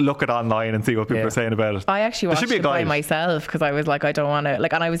 Look it online and see what people are saying about it. I actually watched it by myself because I was like, I don't want to,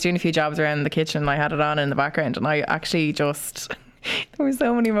 like, and I was doing a few jobs around the kitchen and I had it on in the background, and I actually just There were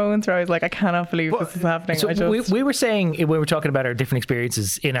so many moments where I was like, I cannot believe this is happening. So we were saying, when we were talking about our different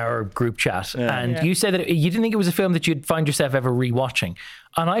experiences in our group chat, and you said that you didn't think it was a film that you'd find yourself ever rewatching.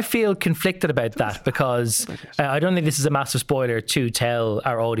 And I feel conflicted about that because I don't think this is a massive spoiler to tell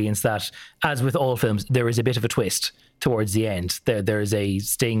our audience that, as with all films, there is a bit of a twist towards the end. There is a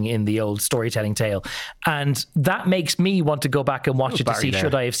sting in the old storytelling tale, and that makes me want to go back and watch it to see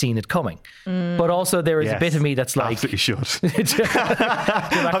should I have seen it coming. But also there is a bit of me that's like, absolutely should.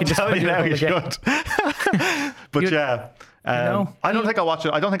 I'm telling you now, you should. But I don't think I'll watch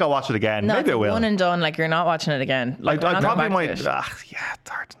it. I don't think I'll watch it again. No, maybe I will. One and done. Like, you're not watching it again. Like, I probably might. It's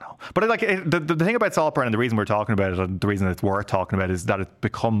hard to know. But the thing about Saltburn, and the reason we're talking about it, and the reason it's worth talking about, is that it's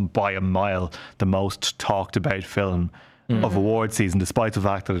become by a mile the most talked about film of award season, despite the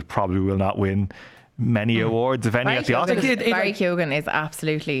fact that it probably will not win many awards, if any, at the Oscars. Barry Keoghan is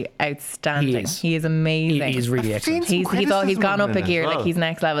absolutely outstanding. He is amazing. He is really excellent. He's gone up a gear. Like, he's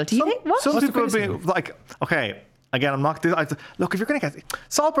next level. Do you think? What? Some people would be like, okay. Again, I'm not. Look, if you're going to get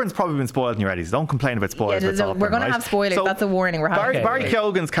Saltburn's probably been spoiled in your Eddies. Don't complain about spoilers. We're going to have spoilers. So that's a warning. We're having. Barry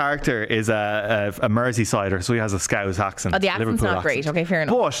Keoghan's character is a Merseysider, so he has a Scouse accent. Oh, the accent's not great. Okay, fair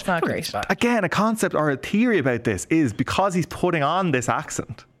enough. But it's not great. Again, a concept or a theory about this is because he's putting on this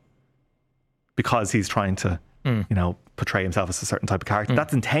accent, because he's trying to, portray himself as a certain type of character.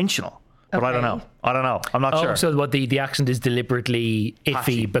 That's intentional. But I don't know. I'm not sure. So what the accent is deliberately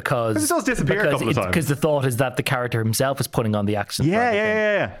iffy because it does disappear a couple of times. Because the thought is that the character himself is putting on the accent.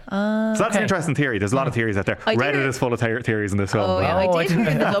 Yeah. So that's an interesting theory. There's a lot of theories out there. Reddit is full of theories in this film. I did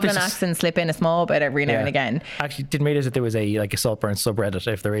hear the Dublin accent slip in a small bit every now and again. Actually, didn't realize that there was a Saltburn subreddit.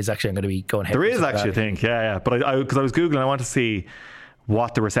 If there is, actually, I'm going to be going ahead. There is actually, I think. Yeah. But because I was Googling, I want to see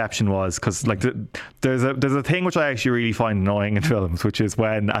what the reception was, because like there's a thing which I actually really find annoying in films, which is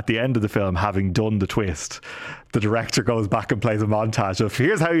when at the end of the film, having done the twist, the director goes back and plays a montage of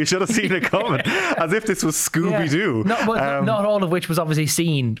here's how you should have seen it coming, as if this was Scooby-Doo. Not all of which was obviously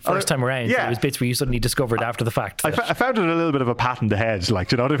seen first time around. So there was bits where you suddenly discovered after the fact. I found it a little bit of a pat on the head, like,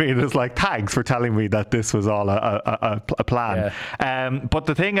 do you know what I mean? It's like, thanks for telling me that this was all a plan. But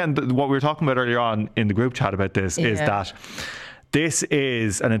the thing, and what we were talking about earlier on in the group chat about this, is that this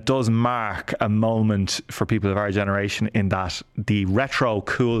is, and it does mark a moment for people of our generation, in that the retro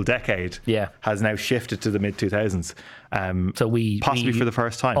cool decade has now shifted to the mid 2000s. So we possibly for the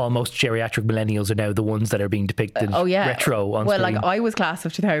first time, almost geriatric millennials are now the ones that are being depicted retro on screen. Like, I was class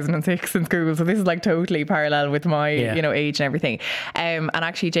of 2006 in school, so this is like totally parallel with my age and everything. And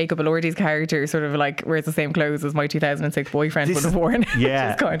actually, Jacob Elordi's character sort of like wears the same clothes as my 2006 boyfriend would have worn.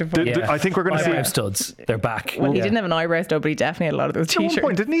 Yeah, kind of funny. I think we're going to see eyebrow studs. They're back. Well, he didn't have an eyebrow stud, but he definitely had a lot of those t-shirts. At one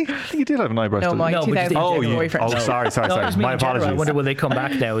point, didn't he? I think he did have an eyebrow stud. No, my 2006 boyfriend. Oh, sorry. My apologies. I wonder will they come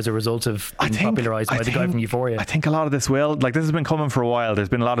back now as a result of being popularised by the guy from Euphoria? I think a lot of this will. Like, this has been coming for a while. There's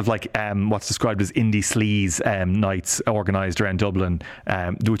been a lot of like what's described as indie sleaze nights organised around Dublin,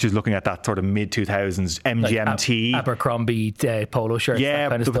 which is looking at that sort of mid 2000s MGMT, like Abercrombie polo shirts. Yeah,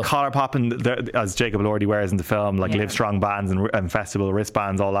 kind of the stuff. collar popping, as Jacob Elordi wears in the film, like Live Strong bands and festival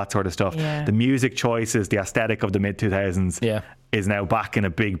wristbands, all that sort of stuff. The music choices, the aesthetic of the mid 2000s. Is now back in a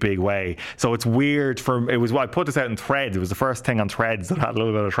big way. So it's weird I put this out in Threads. It was the first thing on Threads that had a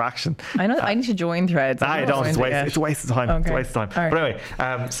little bit of traction. I know. I need to join Threads. I don't. It's a waste of time. Okay. It's a waste of time. Right. But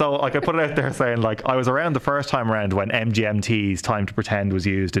anyway, so like I put it out there saying, like, I was around the first time around when MGMT's Time to Pretend was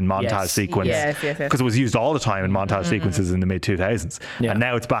used in montage sequence. Yes. Because it was used all the time in montage sequences in the mid 2000s. And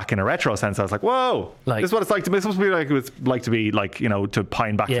now it's back in a retro sense. I was like, whoa, this is what it's like to be. This must be like it was like to be like, to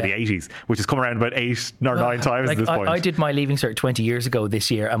pine back to the 80s, which has come around about 8 or 9 times at this point. I did my Leaving Cert 20 years ago this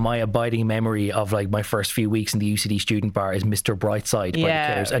year, and my abiding memory of like my first few weeks in the UCD student bar is Mr. Brightside by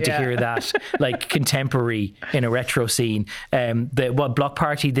the Killers, and to hear that like contemporary in a retro scene, Block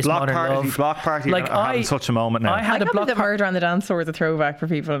Party, Modern Love, Block Party, like I'm having such a moment now. I had a Block Party. Murder on the Dance Floor is a throwback for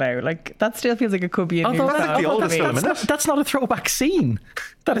people now. Like, that still feels like it could be a new the oldest film, isn't it? That's not a throwback scene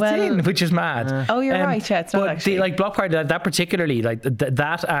that it's in, which is mad. Oh, you're right. Yeah, it's not actually. Like Block Party, that particularly, like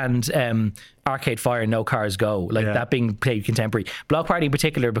that and Arcade Fire, No Cars Go, like that being played contemporary. Block Party in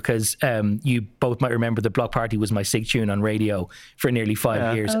particular, because you both might remember that Block Party was my sig tune on radio for nearly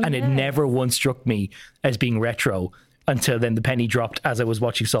 5 years, and it never once struck me as being retro until then the penny dropped as I was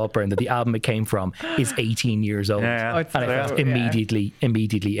watching Saltburn that the album it came from is 18 years old. And I felt immediately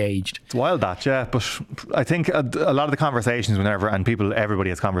aged. It's wild that, but I think a lot of the conversations everybody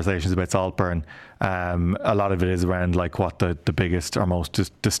has conversations about Saltburn, a lot of it is around like what the biggest or most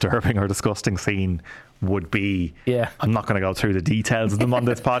disturbing or disgusting scene would be. Yeah. I'm not going to go through the details of them on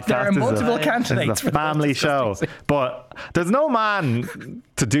this podcast. There are multiple candidates. It's a family show. But there's no man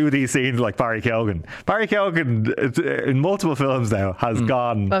to do these scenes like Barry Keoghan. Barry Keoghan, in multiple films now, has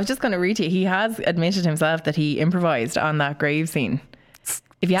gone. I was just going to read to you. He has admitted himself that he improvised on that grave scene.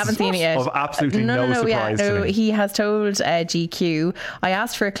 If you haven't seen it yet, of absolutely no surprise to me. He has told GQ, I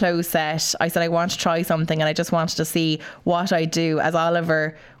asked for a closed set. I said I want to try something and I just wanted to see what I do as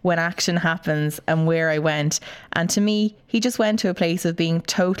Oliver when action happens and where I went. And to me, he just went to a place of being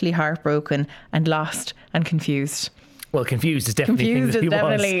totally heartbroken and lost and confused. Well, confused is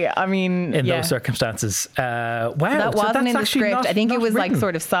definitely I mean, in those circumstances. Wow, that wasn't in the script. I think it was written. like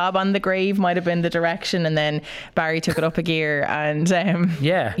sort of sob on the grave might have been the direction, and then Barry took it up a gear. And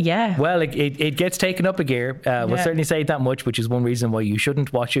yeah. Well, it gets taken up a gear. We'll certainly say that much, which is one reason why you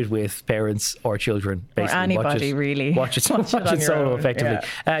shouldn't watch it with parents or children. Basically, or anybody really. Watch it solo effectively.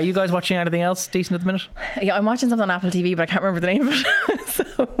 Yeah. You guys watching anything else decent at the minute? Yeah, I'm watching something on Apple TV, but I can't remember the name of it.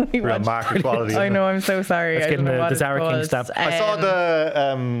 So we watched. Market quality. I know. I'm so sorry. Let's get the Zara King stamp. I saw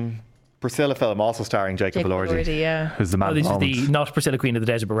the Priscilla film also starring Jacob Elordi, who's the man. This is the not Priscilla Queen of the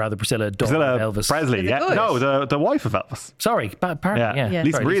Desert, but rather Priscilla Elvis Presley. Yeah, no, the wife of Elvis. Sorry, pardon. Yeah.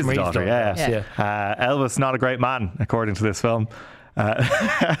 Lisa Marie's daughter. Elvis, not a great man according to this film.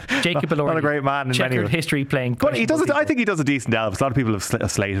 Jacob Elordi, not a great man in many ways. History playing, but he does. I think he does a decent Elvis. A lot of people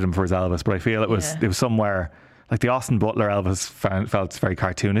have slated him for his Elvis, but I feel it was somewhere like the Austin Butler Elvis felt very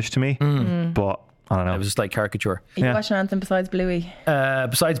cartoonish to me. But I don't know. It was just like caricature. Are you watching anything besides Bluey?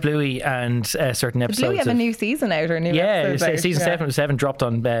 Besides Bluey and certain episodes. Bluey have a new season out or a new episode out. Season 7 dropped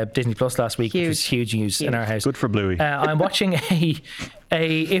on Disney Plus last week, which was huge news in our house. Good for Bluey. I'm watching the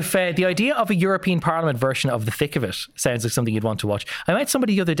idea of a European Parliament version of The Thick of It sounds like something you'd want to watch. I met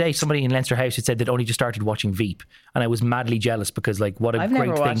somebody the other day, somebody in Leinster House, who said they'd only just started watching Veep, and I was madly jealous because what a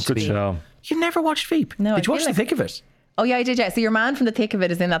great thing to be. You've never watched Veep? No. Did you watch The Thick of It? Oh yeah, I did. Yeah. So your man from The Thick of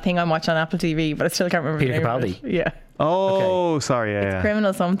It is in that thing I'm watching on Apple TV, but I still can't remember. Peter the name Capaldi. of it. Yeah. Oh, sorry. Yeah.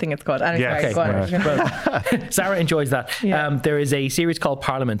 Criminal something it's called. Anyway, Well, Sarah enjoys that. Yeah. There is a series called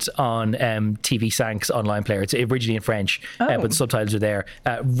Parliament on TV Sank's online player. It's originally in French, but the subtitles are there.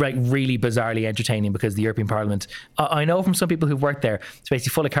 Really bizarrely entertaining because the European Parliament, I know from some people who've worked there, it's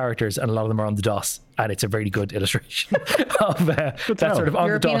basically full of characters and a lot of them are on the DOS. And it's a very good illustration of that sort of on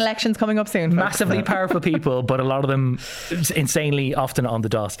European the DOS. elections coming up soon. Massively powerful people, but a lot of them insanely often on the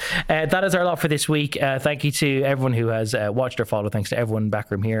DOS. That is our lot for this week. Thank you to everyone who has watched or followed. Thanks to everyone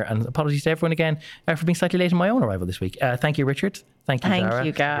backroom here, and apologies to everyone again for being slightly late in my own arrival this week. Thank you, Richard. Thank you, Sarah. Thank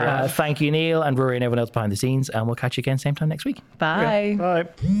you, Gareth. Thank you, Neil and Rory and everyone else behind the scenes, and we'll catch you again same time next week. Bye. Bye.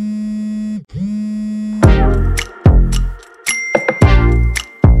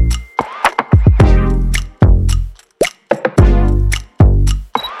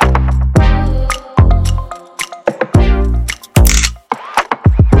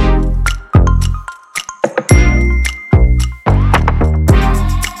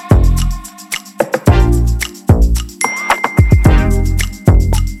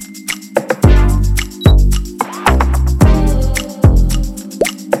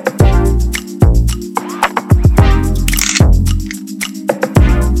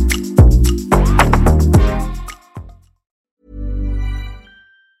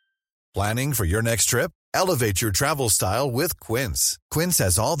 Planning for your next trip? Elevate your travel style with Quince. Quince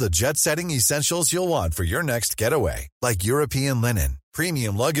has all the jet-setting essentials you'll want for your next getaway, like European linen,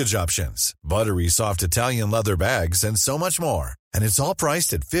 premium luggage options, buttery soft Italian leather bags, and so much more. And it's all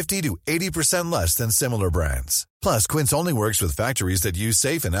priced at 50 to 80% less than similar brands. Plus, Quince only works with factories that use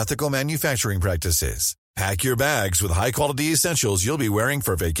safe and ethical manufacturing practices. Pack your bags with high-quality essentials you'll be wearing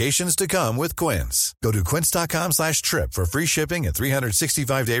for vacations to come with Quince. Go to quince.com/trip for free shipping and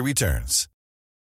 365-day returns.